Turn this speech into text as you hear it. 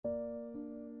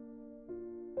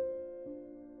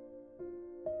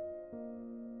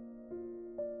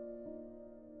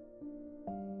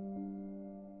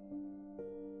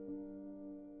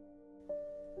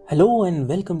Hello and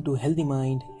welcome to Healthy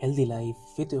Mind, Healthy Life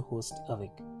with your host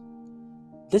Avik.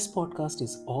 This podcast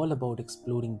is all about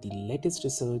exploring the latest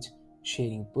research,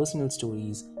 sharing personal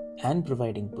stories, and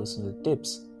providing personal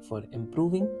tips for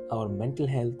improving our mental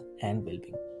health and well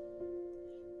being.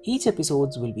 Each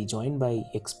episode will be joined by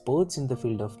experts in the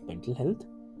field of mental health,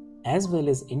 as well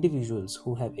as individuals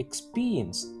who have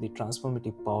experienced the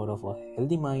transformative power of a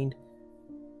healthy mind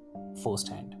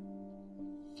firsthand.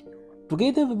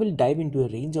 Together, we will dive into a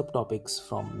range of topics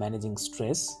from managing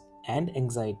stress and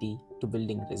anxiety to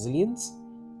building resilience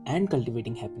and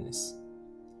cultivating happiness.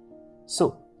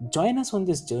 So, join us on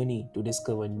this journey to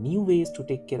discover new ways to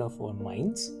take care of our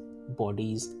minds,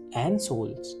 bodies, and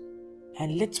souls.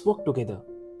 And let's work together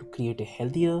to create a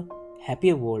healthier,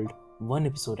 happier world one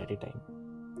episode at a time.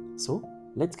 So,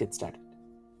 let's get started.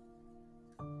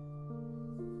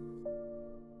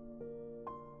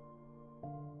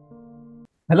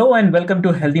 Hello and welcome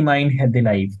to Healthy Mind, Healthy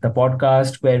Life, the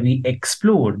podcast where we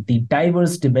explore the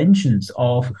diverse dimensions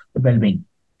of well being.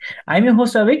 I'm your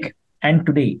host, Avik, and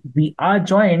today we are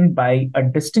joined by a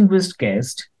distinguished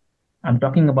guest. I'm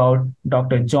talking about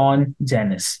Dr. John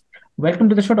Janis. Welcome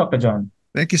to the show, Dr. John.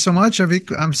 Thank you so much,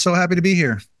 Avik. I'm so happy to be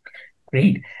here.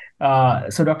 Great.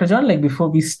 So, Dr. John, before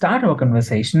we start our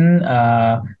conversation,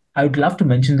 I would love to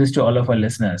mention this to all of our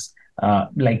listeners.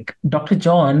 Dr.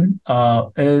 John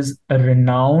is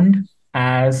renowned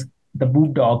as the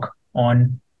boob dog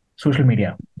on social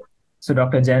media. So,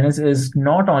 Dr. Janis is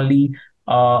not only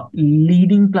a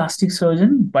leading plastic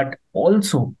surgeon, but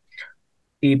also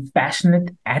a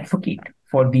passionate advocate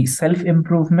for the self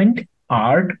improvement,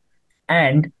 art,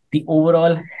 and the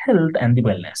overall health and the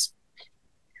wellness.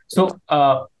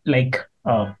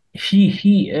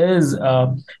 He is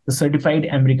the certified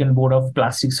American Board of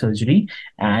Plastic Surgery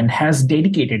and has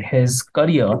dedicated his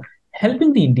career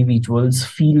helping the individuals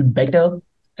feel better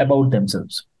about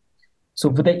themselves. So,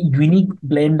 with a unique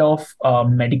blend of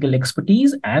medical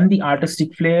expertise and the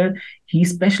artistic flair, he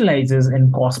specializes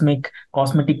in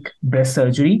cosmetic breast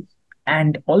surgery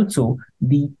and also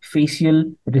the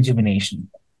facial rejuvenation.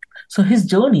 So his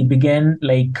journey began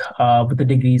with the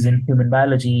degrees in human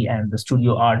biology and the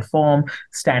studio art from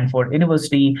Stanford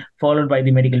University, followed by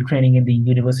the medical training in the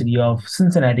University of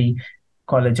Cincinnati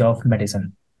College of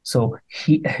Medicine. So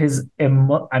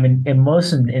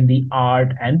immersion in the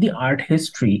art and the art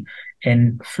history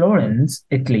in Florence,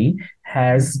 Italy,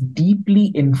 has deeply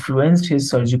influenced his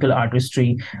surgical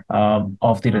artistry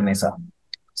of the Renaissance.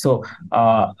 So,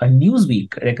 a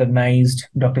Newsweek recognized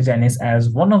Dr. Janis as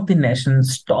one of the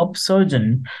nation's top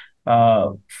surgeon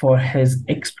for his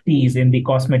expertise in the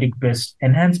cosmetic breast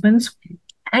enhancements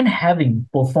and having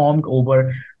performed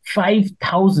over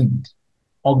 5,000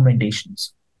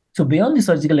 augmentations. So, beyond the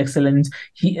surgical excellence,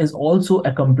 he is also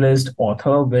accomplished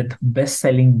author with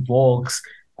best-selling works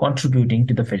contributing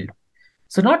to the field.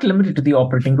 So, not limited to the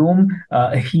operating room,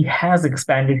 he has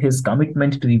expanded his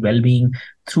commitment to the well being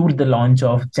through the launch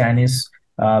of Janis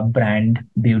brand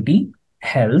beauty,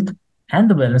 health, and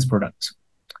the wellness products.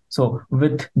 So,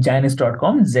 with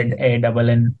Janis.com,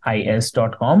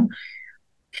 ZANNIS.com,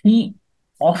 he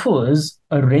offers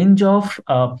a range of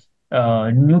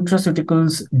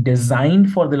nutraceuticals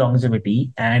designed for the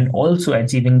longevity and also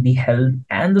achieving the health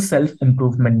and the self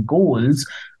improvement goals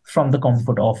from the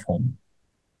comfort of home.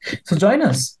 So join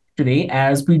us today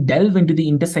as we delve into the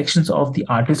intersections of the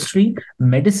artistry,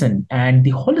 medicine, and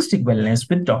the holistic wellness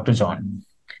with Dr. John.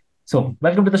 So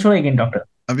welcome to the show again, Doctor.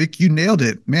 Avik, you nailed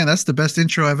it. Man, that's the best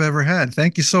intro I've ever had.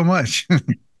 Thank you so much.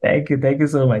 Thank you. Thank you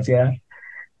so much. Yeah.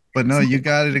 But no, So, you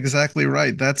got it exactly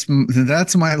right. That's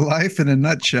my life in a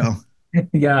nutshell.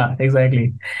 yeah,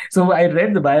 exactly. So I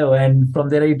read the bio, and from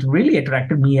there it really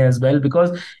attracted me as well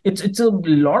because it's a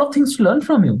lot of things to learn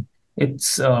from you.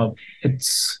 It's I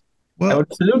Well,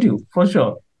 would salute you for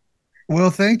sure.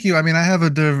 well, thank you. I mean, I have a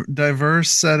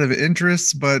diverse set of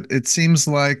interests, but it seems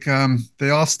like they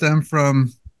all stem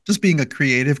from just being a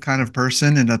creative kind of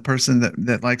person and a person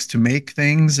that likes to make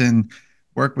things and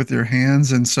work with their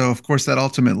hands. And so, of course, that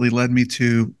ultimately led me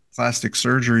to plastic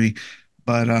surgery.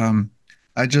 But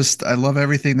I love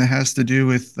everything that has to do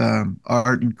with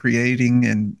art and creating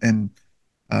and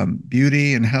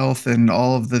beauty and health and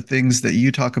all of the things that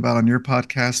you talk about on your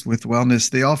podcast with wellness.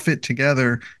 They all fit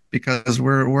together because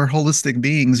we're holistic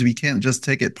beings. We can't just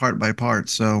take it part by part.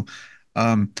 So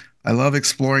um, I love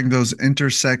exploring those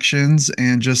intersections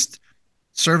and just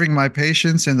serving my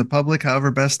patients and the public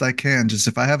however best I can. Just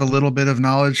if I have a little bit of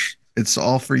knowledge, it's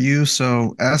all for you.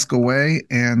 So ask away,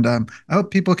 and I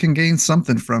hope people can gain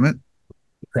something from it.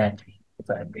 Exactly.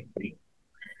 Exactly.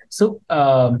 So,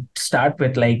 start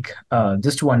with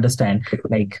just to understand,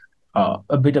 like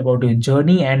a bit about your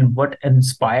journey and what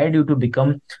inspired you to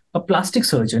become a plastic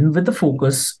surgeon with a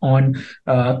focus on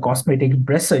cosmetic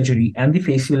breast surgery and the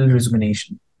facial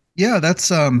rejuvenation. Yeah, that's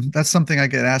something I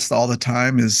get asked all the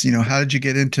time is, how did you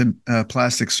get into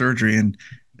plastic surgery? And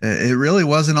it really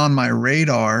wasn't on my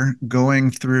radar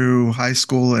going through high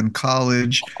school and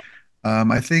college.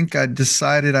 I think I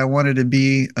decided I wanted to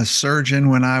be a surgeon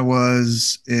when I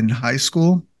was in high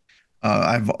school.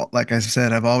 Like I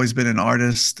said, I've always been an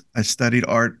artist. I studied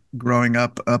art growing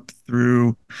up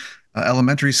through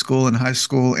elementary school and high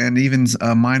school, and even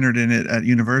minored in it at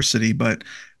university. But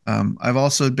I've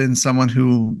also been someone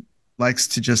who likes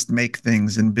to just make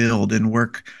things and build and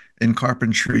work in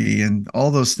carpentry and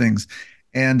all those things.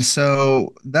 And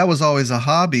so that was always a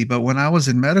hobby. But when I was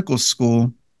in medical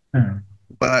school, Hmm.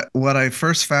 but what I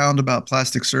first found about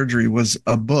plastic surgery was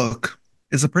a book.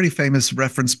 It's a pretty famous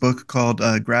reference book called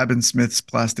Graben Smith's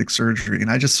Plastic Surgery.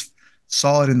 And I just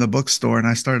saw it in the bookstore and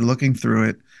I started looking through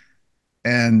it.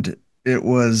 And it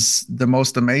was the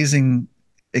most amazing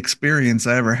experience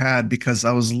I ever had because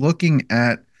I was looking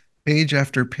at page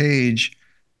after page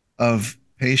of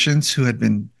patients who had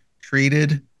been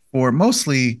treated for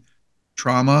mostly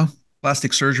trauma.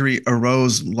 Plastic surgery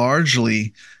arose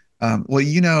largely. Well,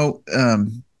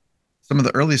 some of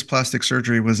the earliest plastic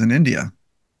surgery was in India.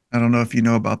 I don't know if you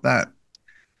know about that,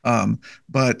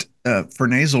 but for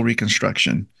nasal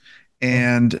reconstruction.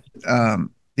 And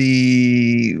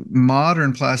the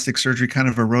modern plastic surgery kind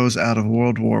of arose out of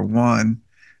World War One,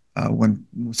 when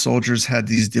soldiers had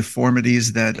these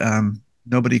deformities that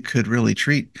nobody could really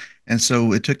treat. And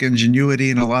so it took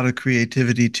ingenuity and a lot of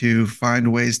creativity to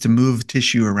find ways to move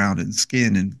tissue around in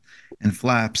skin and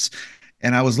flaps.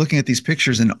 And I was looking at these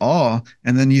pictures in awe.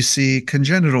 And then you see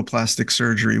congenital plastic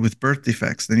surgery with birth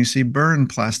defects. Then you see burn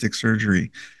plastic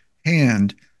surgery,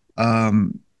 hand,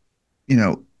 um,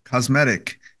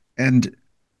 cosmetic. And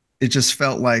it just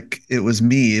felt like it was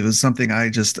me. It was something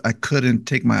I couldn't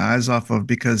take my eyes off of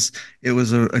because it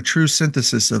was a true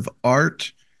synthesis of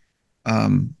art,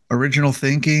 original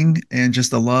thinking, and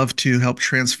just a love to help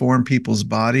transform people's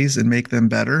bodies and make them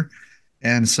better.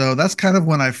 And so that's kind of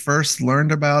when I first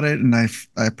learned about it, and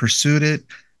I pursued it,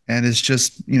 and it's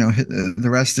just the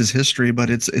rest is history.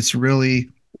 But it's really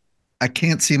I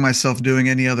can't see myself doing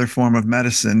any other form of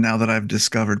medicine now that I've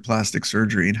discovered plastic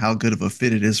surgery and how good of a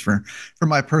fit it is for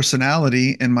my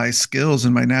personality and my skills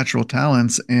and my natural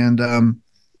talents. And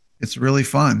it's really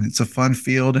fun. It's a fun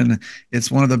field, and it's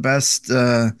one of the best,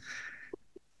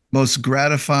 most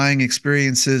gratifying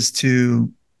experiences to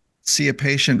see a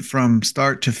patient from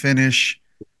start to finish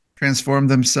transform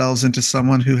themselves into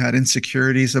someone who had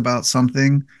insecurities about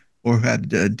something or who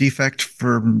had a defect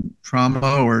from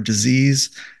trauma or disease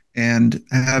and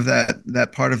have that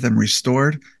part of them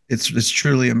restored. It's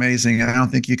truly amazing. I don't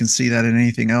think you can see that in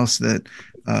anything else that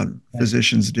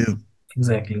physicians do.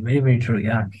 Exactly. Very, very true.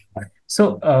 Yeah.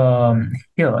 So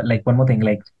here, like one more thing,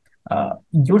 like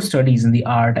your studies in the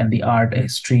art and the art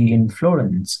history in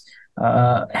Florence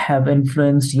have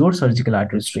influenced your surgical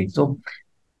artistry. So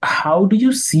how do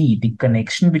you see the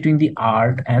connection between the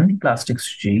art and the plastic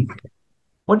surgery,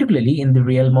 particularly in the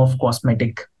realm of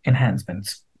cosmetic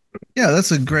enhancements? Yeah,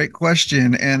 that's a great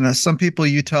question. And some people,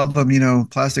 you tell them,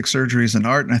 plastic surgery is an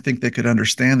art, and I think they could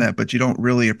understand that, but you don't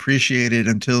really appreciate it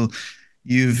until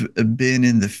you've been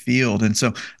in the field. And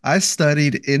so I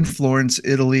studied in Florence,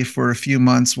 Italy for a few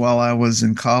months while I was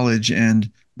in college,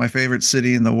 and my favorite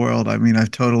city in the world. I mean, I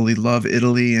totally love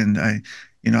Italy, and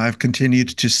I've continued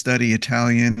to study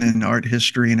Italian and art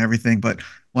history and everything. But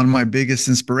one of my biggest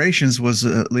inspirations was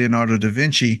Leonardo da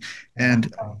Vinci.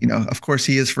 And, of course,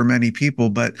 he is for many people,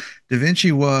 but Da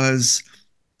Vinci was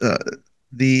uh,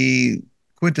 the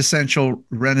quintessential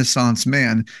Renaissance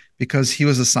man because he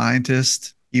was a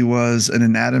scientist, he was an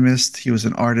anatomist, he was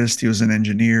an artist, he was an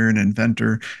engineer, an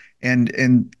inventor,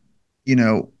 and you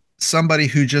know somebody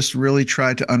who just really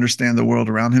tried to understand the world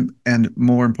around him and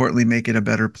more importantly make it a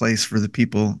better place for the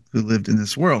people who lived in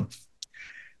this world.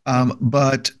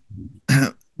 But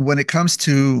when it comes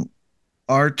to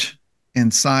art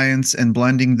and science and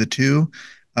blending the two,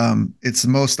 it's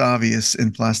most obvious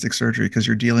in plastic surgery because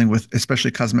you're dealing with, especially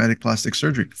cosmetic plastic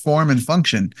surgery, form and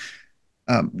function.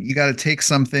 You got to take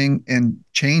something and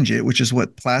change it, which is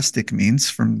what plastic means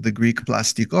from the Greek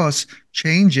plastikos,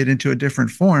 change it into a different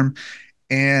form.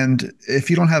 And if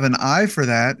you don't have an eye for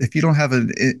that, if you don't have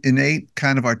an innate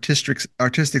kind of artistic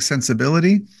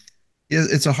sensibility,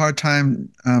 it's a hard time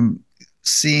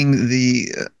seeing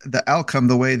the outcome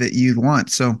the way that you'd want.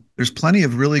 So there's plenty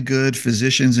of really good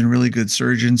physicians and really good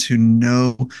surgeons who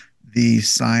know the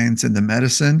science and the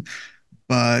medicine,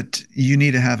 but you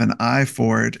need to have an eye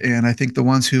for it. And I think the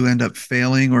ones who end up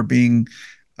failing or being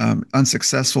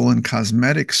unsuccessful in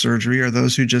cosmetic surgery are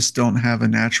those who just don't have a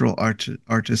natural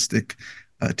artistic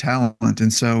talent.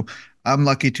 And so I'm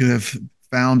lucky to have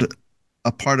found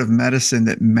a part of medicine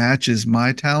that matches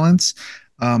my talents.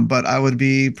 But I would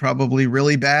be probably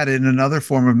really bad in another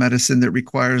form of medicine that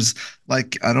requires,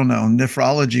 like, I don't know,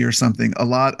 nephrology or something, a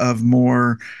lot of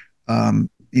more,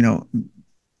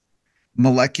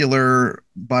 molecular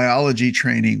biology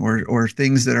training or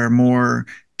things that are more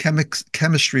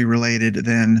chemistry related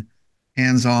than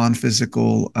hands-on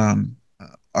physical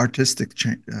artistic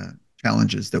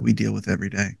challenges that we deal with every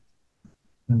day.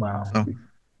 Wow. So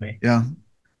Right. yeah.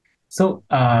 So,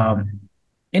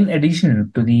 in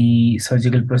addition to the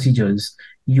surgical procedures,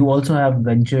 you also have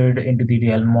ventured into the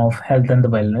realm of health and the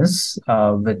wellness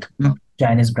with Mm.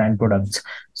 Chinese brand products.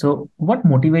 So, what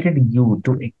motivated you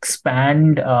to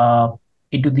expand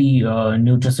into the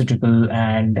nutraceutical,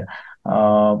 and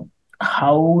uh,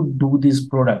 how do these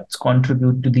products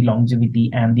contribute to the longevity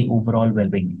and the overall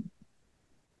well-being?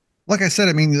 Like I said,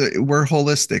 I mean, we're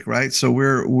holistic, right? So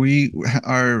we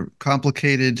are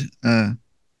complicated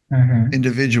Mm-hmm.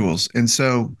 individuals, and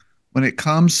so when it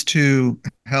comes to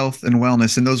health and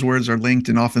wellness, and those words are linked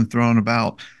and often thrown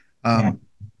about, Yeah, um,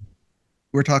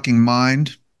 we're talking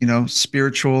mind,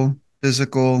 spiritual,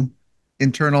 physical,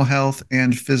 internal health,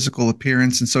 and physical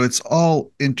appearance, and so it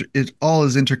all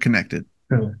is interconnected.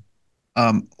 true.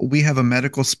 We have a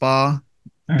medical spa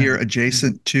here Mm.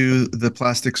 adjacent to the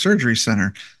plastic surgery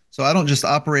center, so I don't just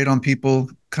operate on people,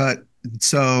 cut,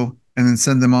 sew, and then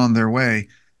send them on their way.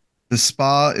 The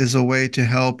spa is a way to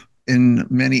help in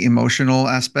many emotional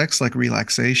aspects like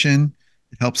relaxation.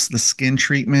 It helps the skin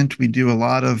treatment. We do a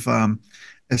lot of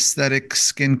aesthetic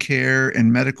skincare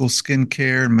and medical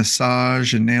skincare and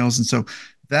massage and nails. And so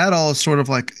that all is sort of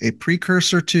like a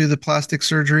precursor to the plastic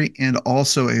surgery and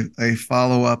also a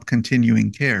follow up continuing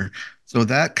care. So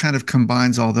that kind of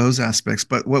combines all those aspects.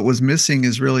 But what was missing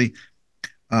is really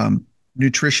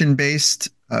nutrition based,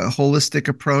 holistic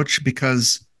approach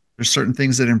because there's certain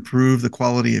things that improve the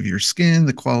quality of your skin,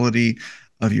 the quality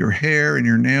of your hair and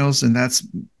your nails, and that's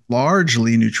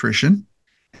largely nutrition.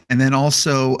 And then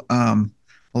also,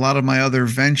 a lot of my other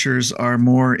ventures are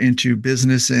more into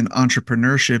business and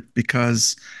entrepreneurship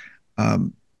because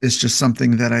um, it's just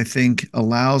something that I think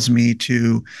allows me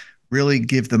to really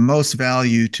give the most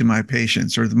value to my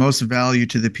patients or the most value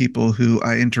to the people who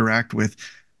I interact with.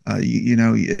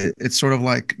 It's sort of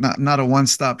like not a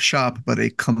one-stop shop, but a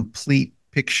complete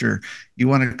picture. You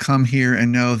want to come here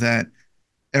and know that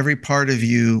every part of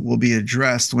you will be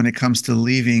addressed when it comes to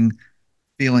leaving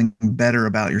feeling better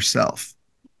about yourself.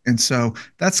 And so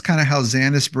that's kind of how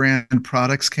Xanis brand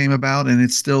products came about. And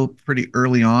it's still pretty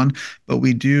early on, but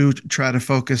we do try to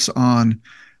focus on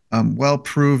well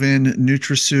proven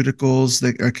nutraceuticals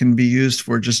that can be used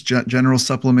for just general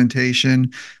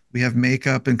supplementation. We have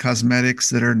makeup and cosmetics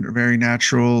that are very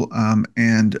natural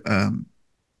and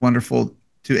wonderful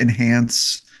to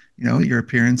enhance, your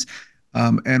appearance.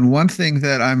 And one thing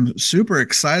that I'm super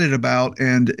excited about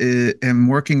and am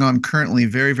working on currently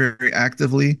very, very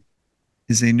actively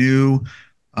is a new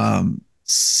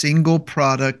single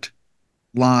product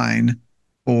line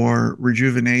for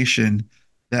rejuvenation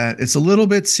that it's a little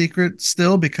bit secret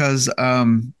still because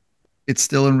it's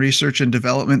still in research and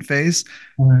development phase,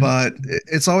 Mhm. but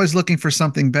it's always looking for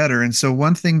something better. And so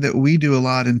one thing that we do a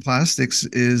lot in plastics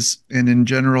is, and in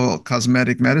general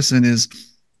cosmetic medicine is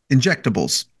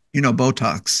injectables,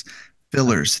 Botox,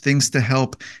 fillers, things to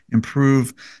help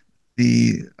improve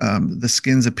the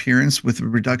skin's appearance with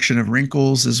reduction of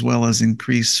wrinkles as well as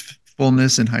increased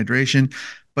fullness and hydration.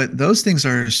 But those things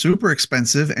are super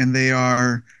expensive and they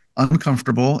are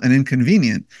uncomfortable and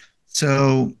inconvenient.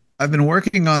 So I've been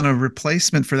working on a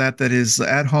replacement for that is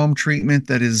at home treatment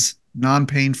that is non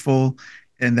painful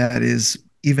and that is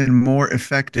even more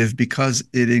effective because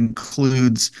it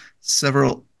includes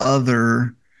several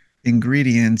other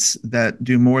ingredients that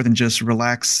do more than just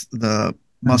relax the Mhm.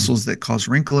 muscles that cause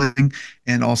wrinkling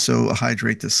and also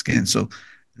hydrate the skin. So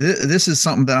this is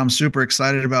something that I'm super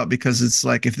excited about because it's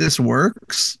like if this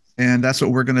works, and that's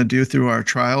what we're going to do through our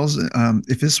trials.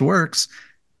 If this works,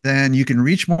 then you can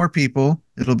reach more people.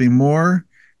 It'll be more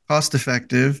cost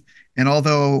effective. And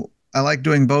although I like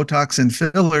doing Botox and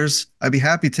fillers, I'd be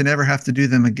happy to never have to do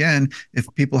them again if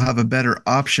people have a better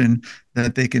option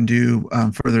that they can do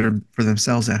for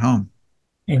themselves at home.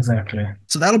 Exactly.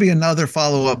 So that'll be another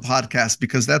follow up podcast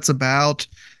because that's about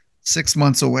 6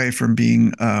 months away from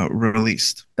being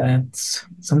released. That's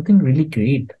something really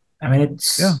great. I mean,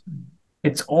 Yeah.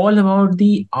 it's all about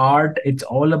the art. It's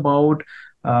all about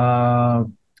uh,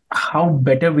 how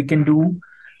better we can do.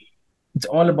 It's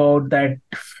all about that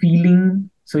feeling.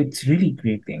 So it's really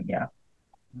great thing. Yeah.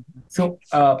 So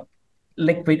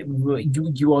like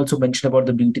you also mentioned about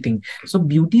the beauty thing. So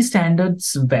beauty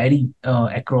standards vary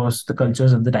across the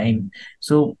cultures of the time.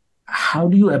 So how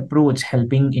do you approach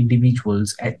helping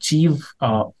individuals achieve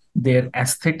their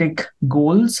aesthetic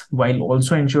goals while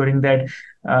also ensuring that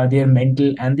their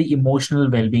mental and the emotional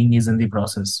well-being is in the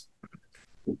process?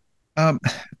 Um,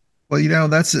 well,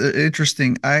 that's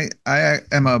interesting. I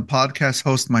am a podcast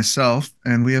host myself,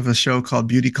 and we have a show called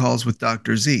Beauty Calls with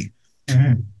Dr. Z.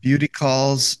 Mhm. Beauty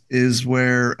Calls is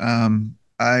where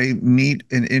I meet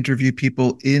and interview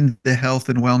people in the health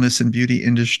and wellness and beauty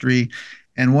industry.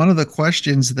 And one of the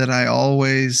questions that I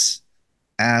always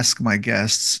ask my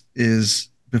guests is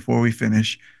before we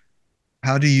finish,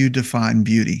 how do you define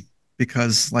beauty?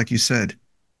 Because, like you said,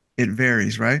 it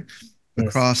varies, right? Yes.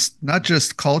 Across not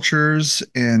just cultures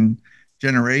and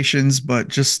generations, but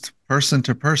just person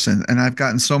to person. And I've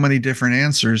gotten so many different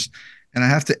answers. And I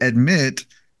have to admit,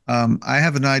 I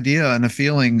have an idea and a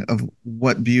feeling of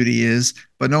what beauty is,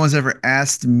 but no one's ever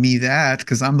asked me that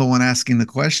because I'm the one asking the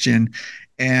question.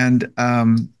 And it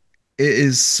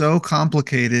is so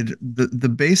complicated. The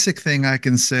basic thing I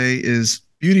can say is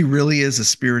beauty really is a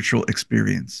spiritual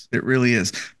experience. It really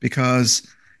is because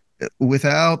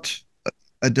without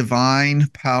a divine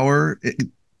power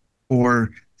or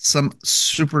some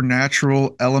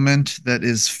supernatural element that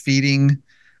is feeding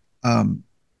um,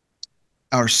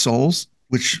 our souls,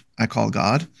 which I call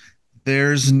God,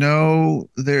 there is no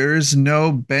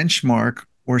benchmark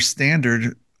or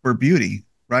standard for beauty,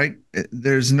 right?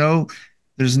 There's nothing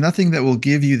that will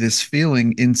give you this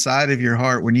feeling inside of your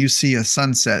heart when you see a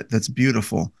sunset that's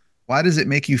beautiful. Why does it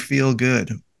make you feel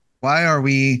good? Why are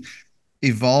we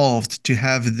evolved to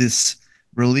have this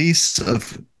release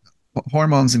of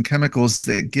hormones and chemicals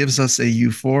that gives us a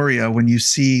euphoria when you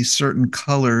see certain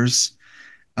colors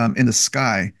in the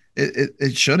sky?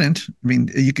 It shouldn't. I mean,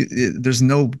 there's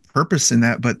no purpose in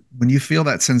that. But when you feel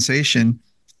that sensation,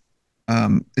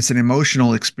 it's an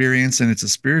emotional experience and it's a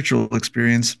spiritual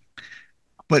experience.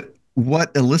 But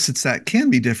what elicits that can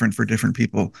be different for different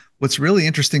people. What's really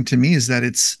interesting to me is that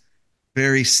it's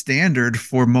very standard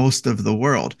for most of the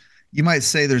world. You might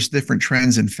say there's different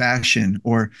trends in fashion,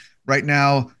 or right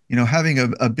now, having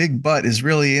a big butt is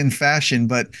really in fashion,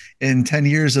 but in 10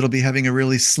 years, it'll be having a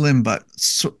really slim butt.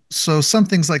 So some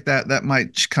things like that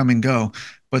might come and go.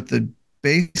 But the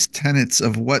base tenets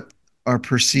of what are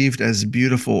perceived as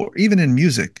beautiful, even in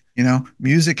music,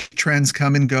 music trends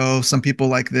come and go. Some people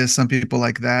like this, some people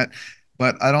like that.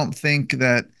 But I don't think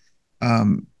that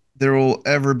um, there will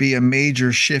ever be a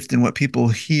major shift in what people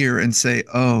hear and say,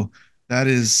 "Oh, that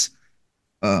is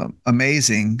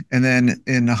amazing," and then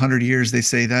in 100 years they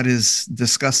say that is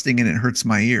disgusting and it hurts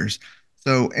my ears.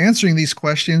 So answering these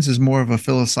questions is more of a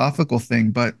philosophical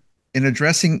thing, but in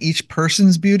addressing each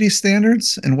person's beauty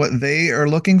standards and what they are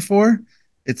looking for,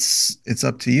 it's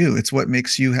up to you. It's what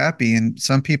makes you happy, and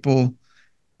some people,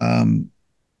 um,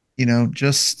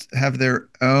 just have their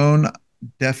own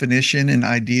definition and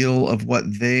ideal of what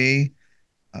they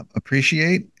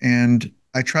appreciate. And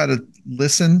I try to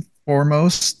listen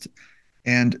foremost.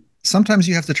 And sometimes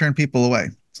you have to turn people away.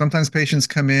 Sometimes patients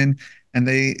come in and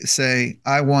they say,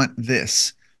 I want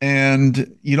this.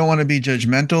 And you don't want to be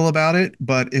judgmental about it.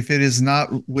 But if it is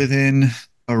not within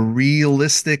a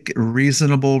realistic,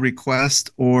 reasonable request,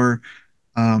 or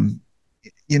um,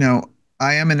 you know,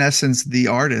 I am in essence the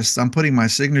artist. I'm putting my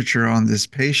signature on this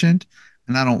patient,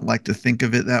 and I don't like to think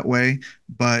of it that way,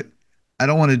 but I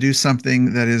don't want to do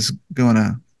something that is going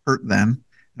to hurt them.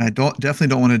 And I definitely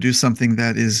don't want to do something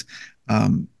that is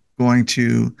um, going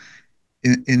to,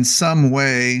 in some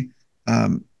way,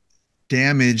 um,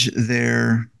 damage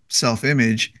their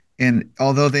self-image. And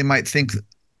although they might think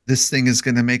this thing is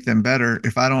going to make them better,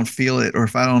 if I don't feel it, or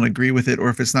if I don't agree with it, or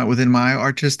if it's not within my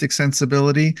artistic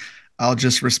sensibility, I'll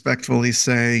just respectfully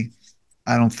say,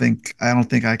 I don't think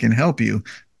I can help you.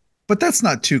 But that's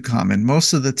not too common.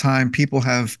 Most of the time people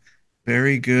have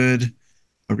very good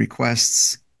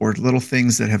requests or little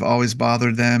things that have always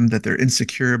bothered them that they're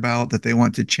insecure about, that they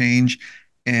want to change,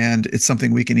 and it's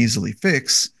something we can easily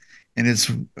fix. And it's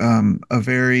a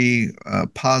very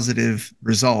positive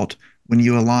result when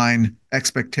you align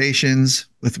expectations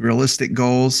with realistic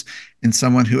goals in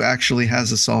someone who actually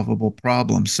has a solvable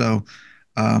problem. So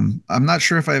I'm not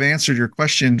sure if I've answered your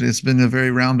question. It's been a very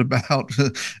roundabout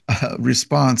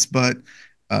response, but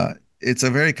it's a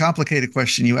very complicated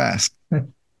question you ask.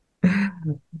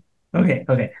 Okay,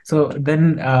 okay. So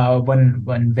then,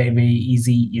 one very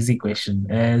easy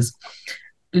question is,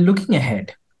 looking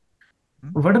ahead.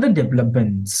 What are the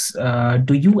developments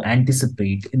do you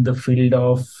anticipate in the field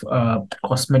of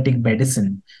cosmetic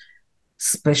medicine,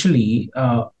 especially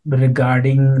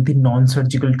regarding the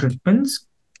non-surgical treatments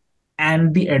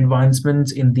and the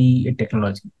advancements in the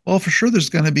technology? Well, for sure, there's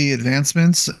going to be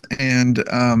advancements, and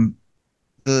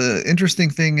the interesting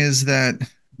thing is that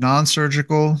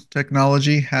non-surgical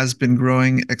technology has been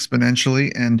growing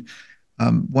exponentially, and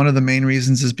one of the main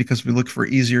reasons is because we look for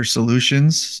easier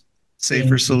solutions,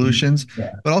 safer Indeed. solutions,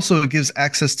 Yeah. but also it gives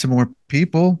access to more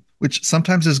people, which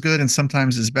sometimes is good and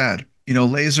sometimes is bad.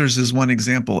 Lasers is one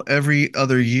example. Every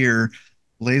other year,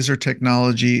 laser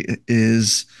technology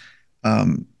is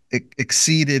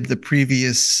exceeded the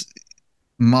previous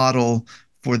model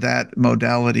for that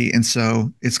modality, and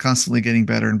so it's constantly getting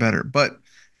better and better. But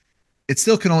it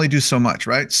still can only do so much,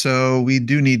 right? So we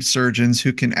do need surgeons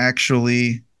who can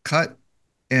actually cut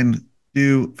and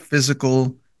do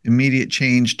physical immediate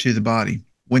change to the body.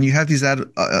 When you have these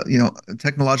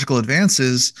technological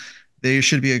advances, they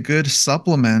should be a good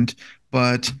supplement,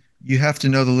 but you have to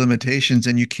know the limitations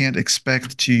and you can't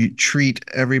expect to treat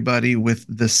everybody with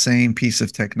the same piece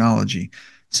of technology.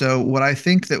 So what I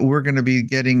think that we're going to be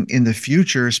getting in the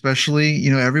future, especially,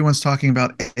 everyone's talking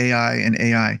about AI and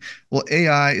AI. Well,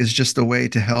 AI is just a way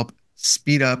to help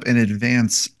speed up and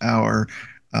advance our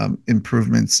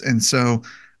improvements. And so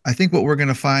I think what we're going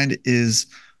to find is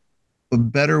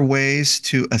better ways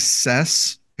to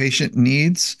assess patient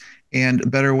needs and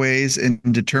better ways in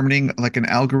determining like an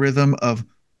algorithm of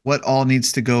what all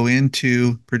needs to go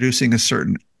into producing a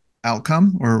certain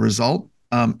outcome or a result,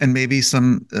 and maybe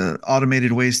some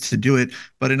automated ways to do it.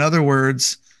 But in other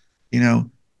words, you know,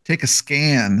 take a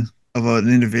scan of an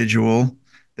individual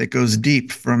that goes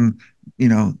deep from,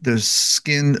 the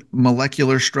skin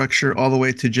molecular structure all the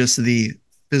way to just the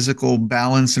physical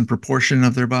balance and proportion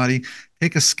of their body.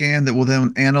 Take a scan that will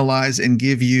then analyze and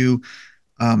give you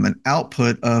an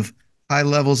output of high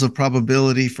levels of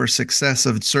probability for success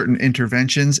of certain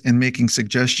interventions and making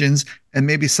suggestions. And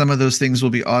maybe some of those things will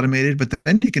be automated, but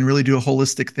then you can really do a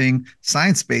holistic thing,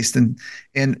 science based, and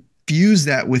fuse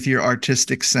that with your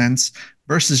artistic sense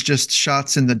versus just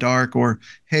shots in the dark or,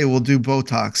 hey, we'll do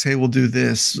Botox, hey, we'll do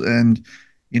this. And,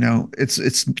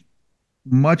 it's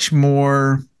much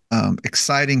more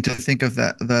exciting to think of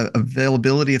that the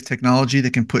availability of technology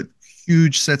that can put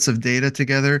huge sets of data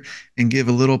together and give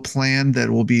a little plan that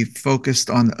will be focused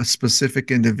on a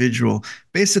specific individual.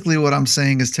 Basically, what I'm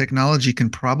saying is technology can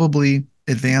probably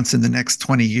advance in the next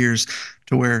 20 years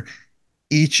to where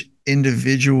each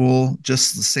individual,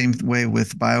 just the same way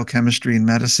with biochemistry and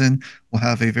medicine, will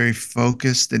have a very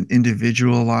focused and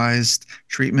individualized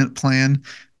treatment plan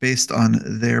based on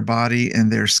their body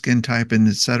and their skin type and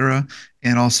et cetera,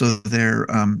 and also their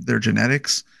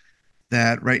genetics.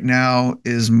 That right now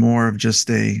is more of just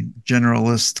a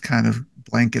generalist kind of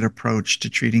blanket approach to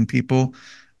treating people.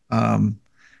 Um,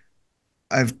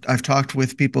 I've talked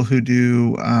with people who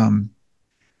do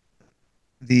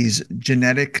these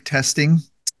genetic testing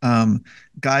um,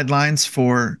 guidelines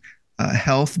for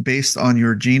health based on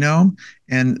your genome.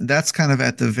 And that's kind of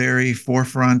at the very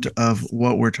forefront of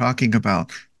what we're talking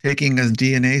about. Taking a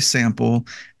DNA sample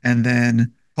and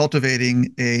then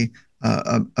cultivating a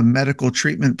medical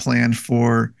treatment plan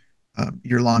for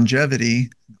your longevity,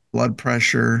 blood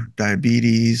pressure,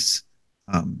 diabetes,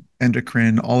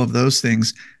 endocrine, all of those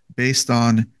things based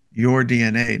on your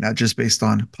DNA, not just based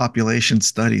on population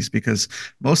studies, because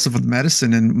most of the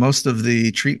medicine and most of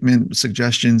the treatment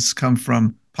suggestions come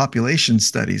from population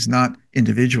studies, not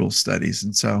individual studies.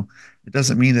 And so it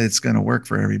doesn't mean that it's going to work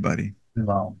for everybody.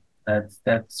 Wow,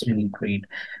 that's really great.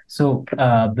 So,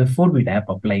 before we wrap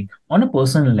up, like on a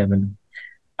personal level,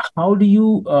 how do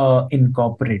you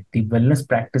incorporate the wellness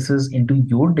practices into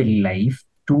your daily life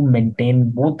to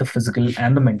maintain both the physical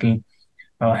and the mental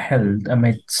health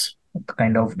amidst the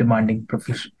kind of demanding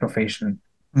profession?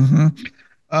 Mm-hmm.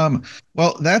 Um,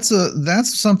 well, that's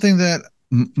something that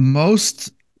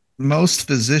most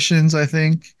physicians, I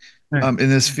think, Hmm. in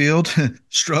this field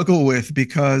struggle with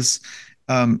because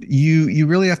you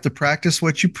really have to practice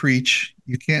what you preach.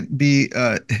 You can't be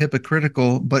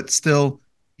hypocritical, but still,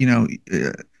 you know,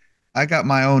 uh, I got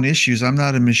my own issues. I'm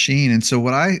not a machine, and so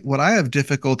what I have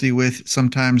difficulty with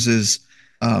sometimes is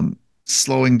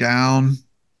slowing down,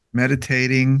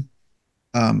 meditating,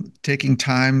 taking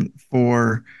time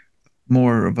for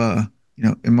more of a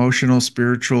emotional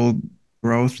spiritual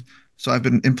growth. So I've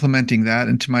been implementing that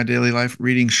into my daily life,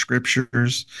 reading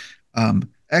scriptures.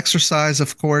 Exercise,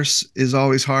 of course, is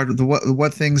always hard.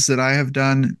 What things that I have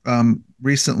done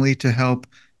recently to help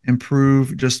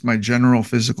improve just my general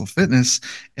physical fitness,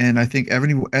 and I think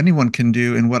anyone can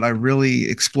do. And what I really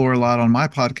explore a lot on my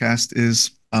podcast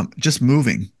is just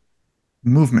movement.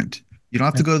 You don't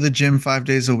have to go to the gym 5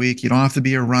 days a week. You don't have to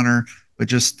be a runner, but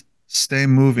just stay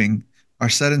moving. Our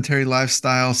sedentary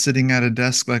lifestyle, sitting at a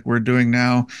desk like we're doing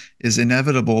now, is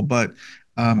inevitable. But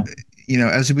um,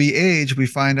 as we age, we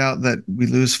find out that we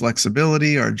lose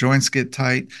flexibility, our joints get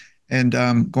tight, and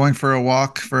going for a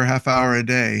walk for a half hour a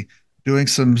day, doing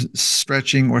some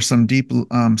stretching or some deep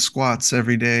squats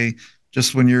every day,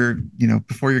 just when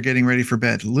before you're getting ready for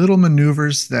bed. Little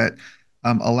maneuvers that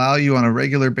allow you on a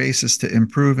regular basis to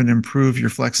improve your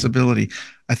flexibility.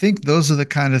 I think those are the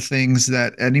kind of things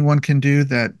that anyone can do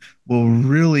that will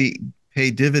really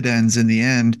pay dividends in the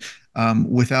end,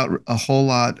 without a whole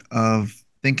lot of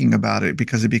thinking about it,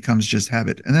 because it becomes just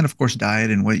habit. And then, of course, diet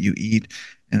and what you eat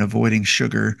and avoiding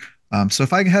sugar. So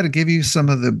if I had to give you some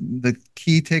of the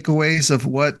key takeaways of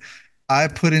what I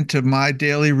put into my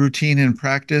daily routine and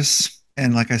practice,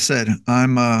 and like I said,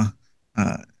 uh,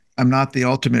 I'm not the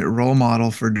ultimate role model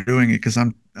for doing it, because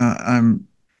I'm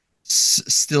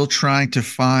still trying to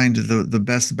find the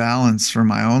best balance for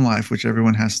my own life, which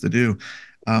everyone has to do.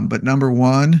 But number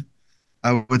one,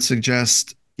 I would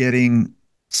suggest getting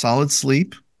solid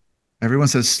sleep. Everyone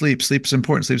says sleep. Sleep's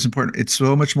important. Sleep's important. It's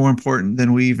so much more important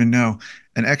than we even know.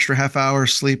 An extra half hour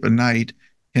sleep a night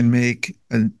can make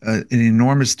an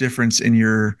enormous difference in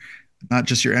your, not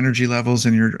just your energy levels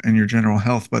and your general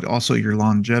health, but also your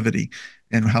longevity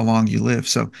and how long you live.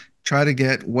 So try to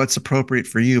get what's appropriate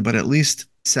for you, but at least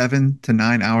 7 to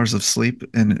 9 hours of sleep,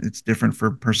 and it's different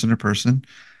for person to person.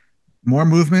 More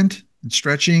movement and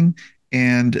stretching,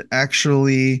 and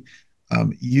actually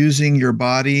using your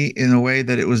body in a way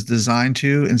that it was designed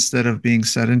to, instead of being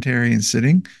sedentary and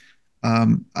sitting.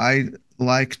 I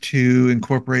like to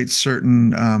incorporate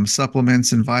certain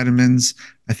supplements and vitamins.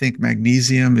 I think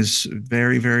magnesium is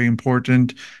very, very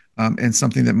important, and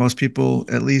something that most people,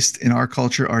 at least in our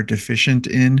culture, are deficient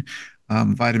in.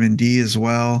 Vitamin D as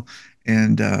well,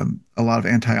 and a lot of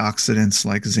antioxidants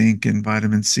like zinc and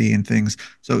vitamin C and things.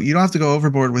 So you don't have to go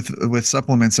overboard with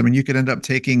supplements. I mean, you could end up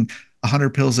taking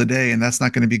 100 pills a day, and that's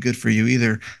not going to be good for you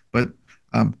either. But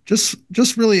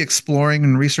just really exploring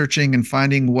and researching and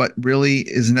finding what really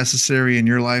is necessary in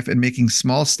your life, and making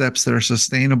small steps that are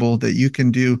sustainable that you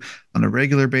can do on a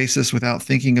regular basis without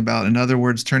thinking about. In other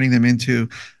words, turning them into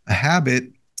a habit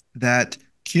that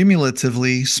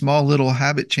cumulatively, small little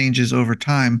habit changes over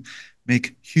time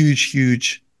make huge,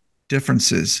 huge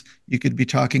differences. You could be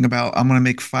talking about, I'm going to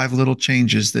make 5 little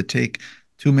changes that take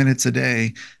 2 minutes a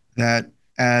day that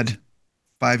add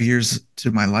 5 years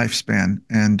to my lifespan.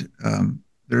 And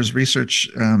there's research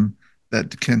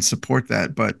that can support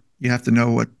that, but you have to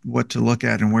know what to look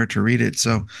at and where to read it.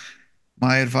 So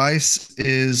my advice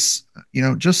is,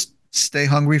 just stay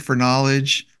hungry for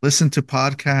knowledge, listen to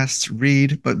podcasts,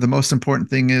 read, but the most important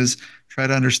thing is try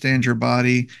to understand your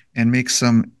body and make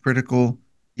some critical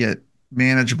yet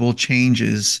manageable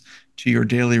changes to your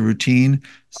daily routine,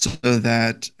 so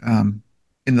that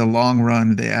in the long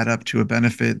run they add up to a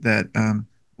benefit that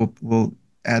will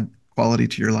add quality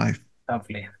to your life.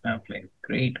 Lovely, lovely,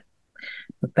 great.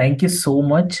 Thank you so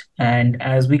much. And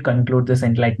as we conclude this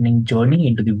enlightening journey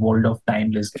into the world of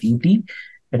timeless beauty,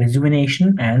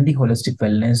 rejuvenation, and the holistic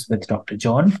wellness with Dr.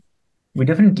 John, we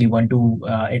definitely want to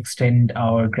extend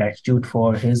our gratitude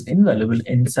for his invaluable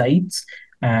insights.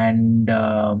 And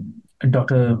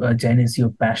Dr. Janice,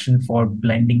 your passion for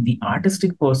blending the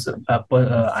artistic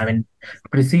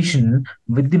precision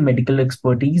with the medical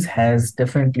expertise has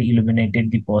definitely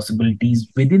illuminated the possibilities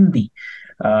within the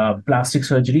plastic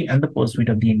surgery and the pursuit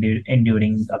of the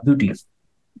enduring beauty.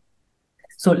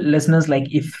 So, listeners, like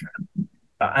if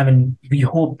we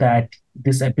hope that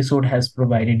this episode has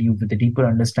provided you with a deeper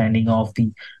understanding of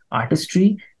the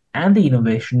artistry and the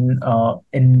innovation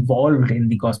involved in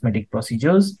the cosmetic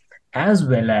procedures, as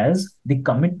well as the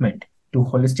commitment to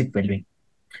holistic well-being.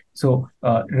 So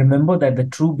remember that the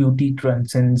true beauty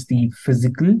transcends the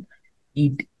physical,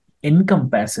 it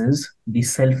encompasses the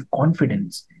self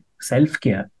confidence, self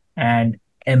care, and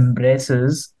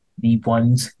embraces the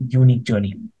one's unique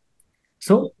journey.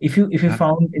 So if you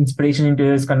found inspiration into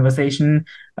this conversation,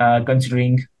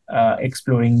 considering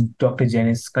exploring Dr.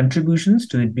 Janis' contributions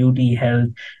to the beauty, health,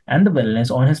 and the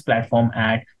wellness on his platform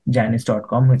at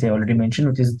janis.com, which I already mentioned,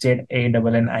 which is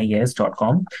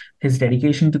JANNIS.com. His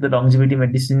dedication to the longevity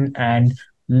medicine and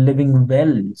living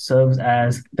well serves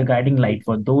as the guiding light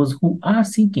for those who are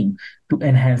seeking to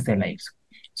enhance their lives.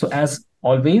 So, as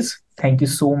always, thank you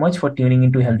so much for tuning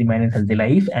into Healthy Mind and Healthy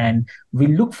Life, and we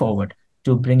look forward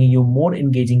to bringing you more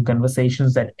engaging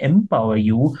conversations that empower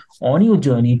you on your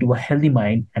journey to a healthy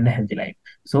mind and a healthy life.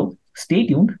 So stay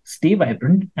tuned, stay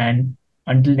vibrant, and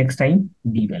until next time,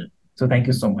 be well. So thank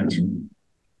you so much.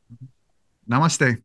 Namaste.